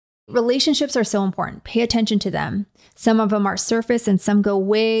Relationships are so important. Pay attention to them. Some of them are surface and some go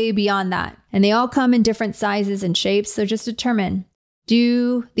way beyond that. And they all come in different sizes and shapes. So just determine,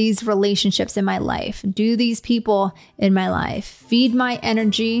 do these relationships in my life, do these people in my life feed my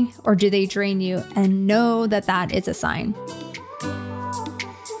energy or do they drain you? And know that that is a sign.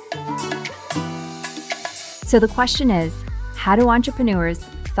 So the question is, how do entrepreneurs,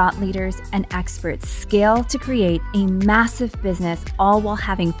 thought leaders, and experts scale to create a massive business, all while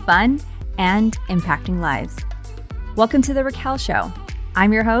having fun and impacting lives? Welcome to The Raquel Show.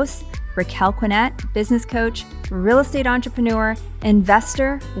 I'm your host, Raquel Quinnett, business coach, real estate entrepreneur,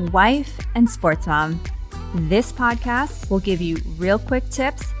 investor, wife, and sports mom. This podcast will give you real quick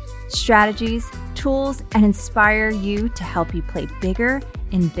tips, strategies, tools, and inspire you to help you play bigger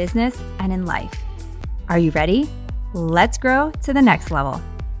in business and in life. Are you ready? Let's grow to the next level.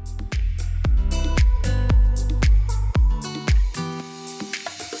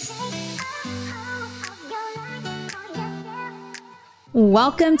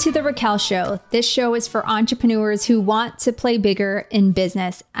 Welcome to The Raquel Show. This show is for entrepreneurs who want to play bigger in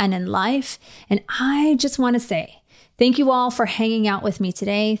business and in life. And I just want to say thank you all for hanging out with me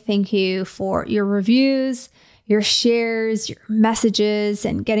today. Thank you for your reviews, your shares, your messages,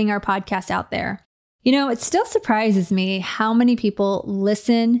 and getting our podcast out there. You know, it still surprises me how many people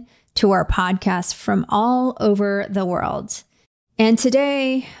listen to our podcast from all over the world. And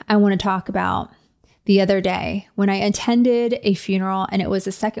today I want to talk about the other day when I attended a funeral, and it was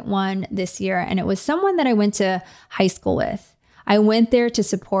the second one this year, and it was someone that I went to high school with. I went there to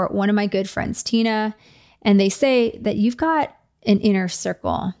support one of my good friends, Tina, and they say that you've got an inner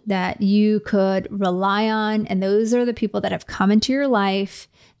circle that you could rely on, and those are the people that have come into your life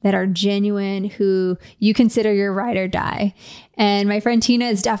that are genuine, who you consider your ride or die. And my friend Tina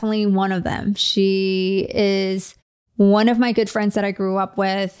is definitely one of them. She is one of my good friends that I grew up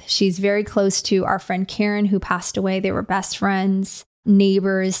with. She's very close to our friend Karen, who passed away. They were best friends,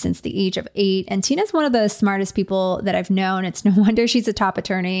 neighbors since the age of 8. And Tina's one of the smartest people that I've known. It's no wonder she's a top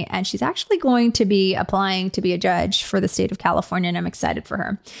attorney. And she's actually going to be applying to be a judge for the state of California. And I'm excited for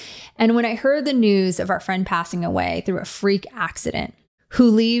her. And when I heard the news of our friend passing away through a freak accident, who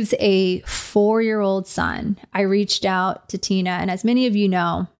leaves a 4-year-old son, I reached out to Tina. And as many of you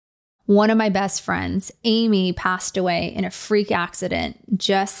know, one of my best friends, Amy, passed away in a freak accident,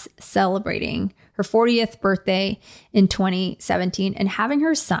 just celebrating her 40th birthday in 2017 and having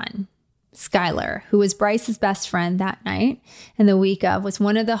her son, Skylar, who was Bryce's best friend that night and the week of, was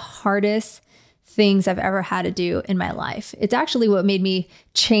one of the hardest things I've ever had to do in my life. It's actually what made me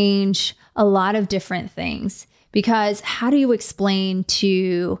change a lot of different things. Because how do you explain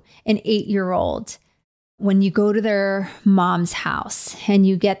to an 8-year-old when you go to their mom's house and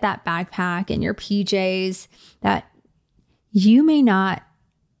you get that backpack and your PJs that you may not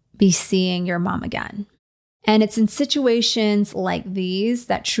be seeing your mom again? And it's in situations like these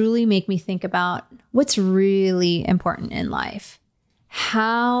that truly make me think about what's really important in life.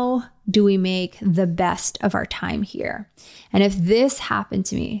 How do we make the best of our time here? And if this happened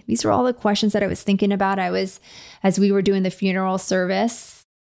to me, these are all the questions that I was thinking about. As we were doing the funeral service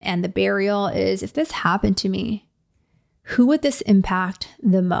and the burial, is if this happened to me, who would this impact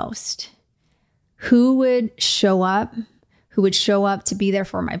the most? Who would show up? Who would show up to be there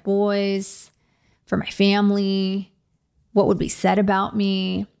for my boys, for my family? What would be said about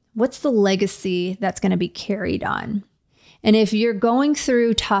me? What's the legacy that's going to be carried on? And if you're going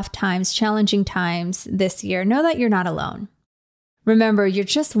through tough times, challenging times this year, know that you're not alone. Remember, you're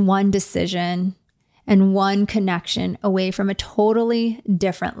just one decision and one connection away from a totally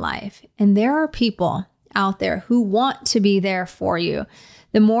different life. And there are people out there who want to be there for you.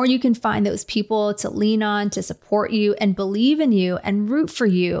 The more you can find those people to lean on, to support you and believe in you and root for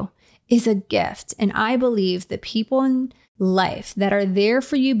you is a gift. And I believe the people in life that are there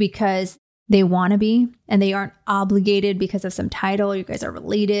for you because they want to be, and they aren't obligated because of some title, you guys are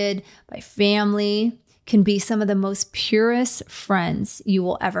related by family, can be some of the most purest friends you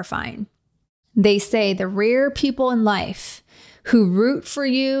will ever find. They say the rare people in life who root for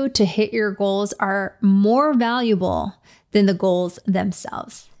you to hit your goals are more valuable than the goals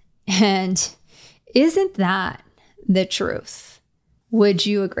themselves. And isn't that the truth? Would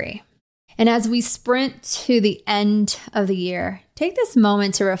you agree? And as we sprint to the end of the year, take this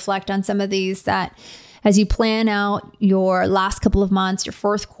moment to reflect on some of these that as you plan out your last couple of months, your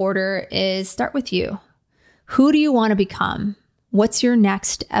fourth quarter, is start with you. Who do you want to become? What's your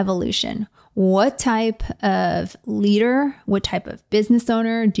next evolution? What type of leader, what type of business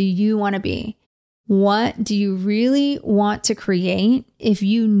owner do you want to be? What do you really want to create if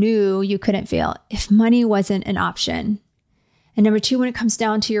you knew you couldn't fail, if money wasn't an option? And number 2, when it comes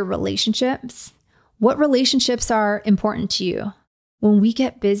down to your relationships, what relationships are important to you? When we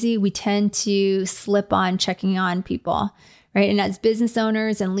get busy, we tend to slip on checking on people, right? And as business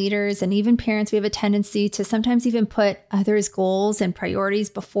owners and leaders and even parents, we have a tendency to sometimes even put others' goals and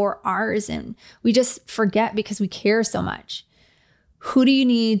priorities before ours. And we just forget because we care so much. Who do you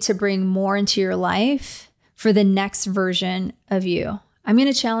need to bring more into your life for the next version of you? I'm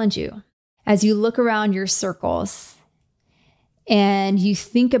going to challenge you as you look around your circles and you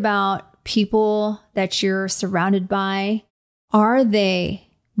think about people that you're surrounded by. Are they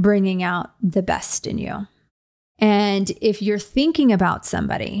bringing out the best in you? And if you're thinking about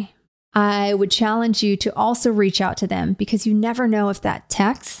somebody, I would challenge you to also reach out to them, because you never know if that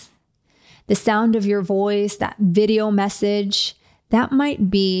text, the sound of your voice, that video message, that might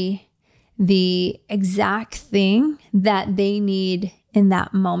be the exact thing that they need in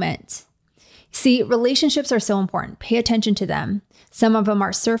that moment. See, relationships are so important. Pay attention to them. Some of them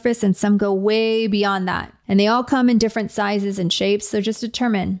are surface and some go way beyond that. And they all come in different sizes and shapes. So just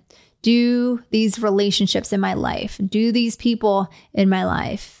determine, do these relationships in my life, do these people in my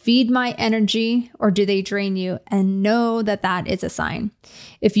life feed my energy, or do they drain you? And know that that is a sign.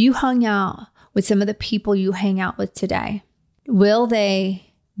 If you hung out with some of the people you hang out with today, will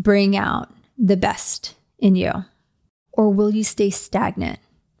they bring out the best in you? Or will you stay stagnant?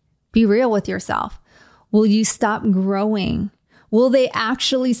 Be real with yourself. Will you stop growing? Will they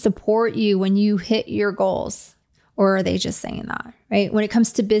actually support you when you hit your goals? Or are they just saying that, right? When it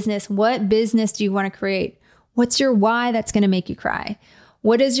comes to business, what business do you want to create? What's your why that's going to make you cry?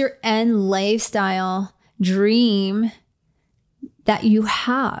 What is your end lifestyle dream that you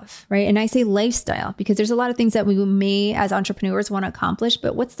have, right? And I say lifestyle because there's a lot of things that we may as entrepreneurs want to accomplish,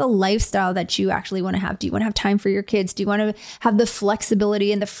 but what's the lifestyle that you actually want to have? Do you want to have time for your kids? Do you want to have the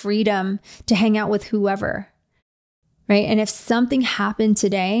flexibility and the freedom to hang out with whoever, right? And if something happened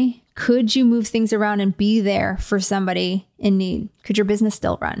today, could you move things around and be there for somebody in need? Could your business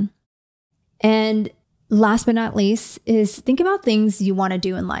still run? And last but not least is think about things you want to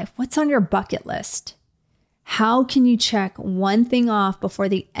do in life. What's on your bucket list? How can you check one thing off before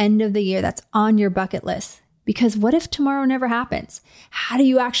the end of the year that's on your bucket list? Because what if tomorrow never happens? How do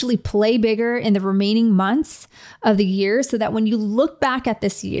you actually play bigger in the remaining months of the year so that when you look back at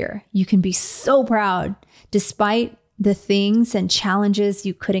this year, you can be so proud despite the things and challenges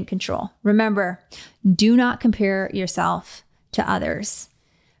you couldn't control? Remember, do not compare yourself to others.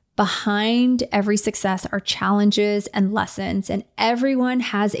 Behind every success are challenges and lessons, and everyone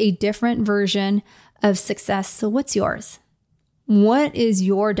has a different version of success. So what's yours? What is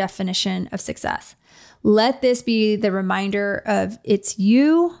your definition of success? Let this be the reminder of it's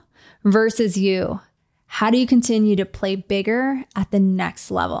you versus you. How do you continue to play bigger at the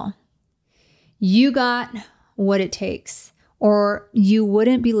next level? You got what it takes, or you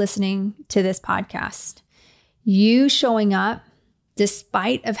wouldn't be listening to this podcast. You showing up,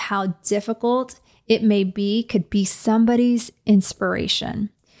 despite of how difficult it may be, could be somebody's inspiration.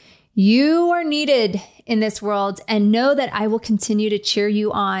 You are needed in this world, and know that I will continue to cheer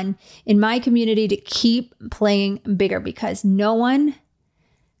you on in my community to keep playing bigger, because no one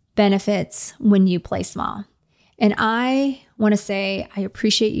benefits when you play small. And I want to say I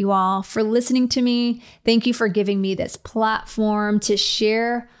appreciate you all for listening to me. Thank you for giving me this platform to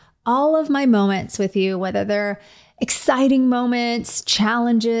share all of my moments with you, whether they're exciting moments,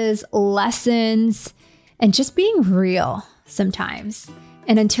 challenges, lessons, and just being real sometimes.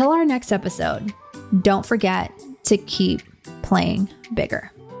 And until our next episode, don't forget to keep playing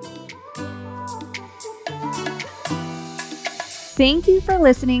bigger. Thank you for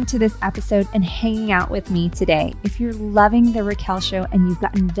listening to this episode and hanging out with me today. If you're loving The Raquel Show and you've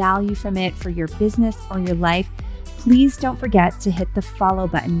gotten value from it for your business or your life, please don't forget to hit the follow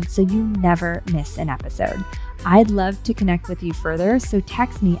button so you never miss an episode. I'd love to connect with you further, so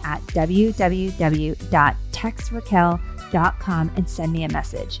text me at www.textraquel.com and send me a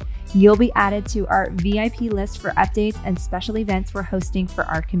message. You'll be added to our VIP list for updates and special events we're hosting for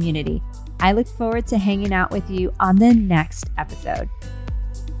our community. I look forward to hanging out with you on the next episode.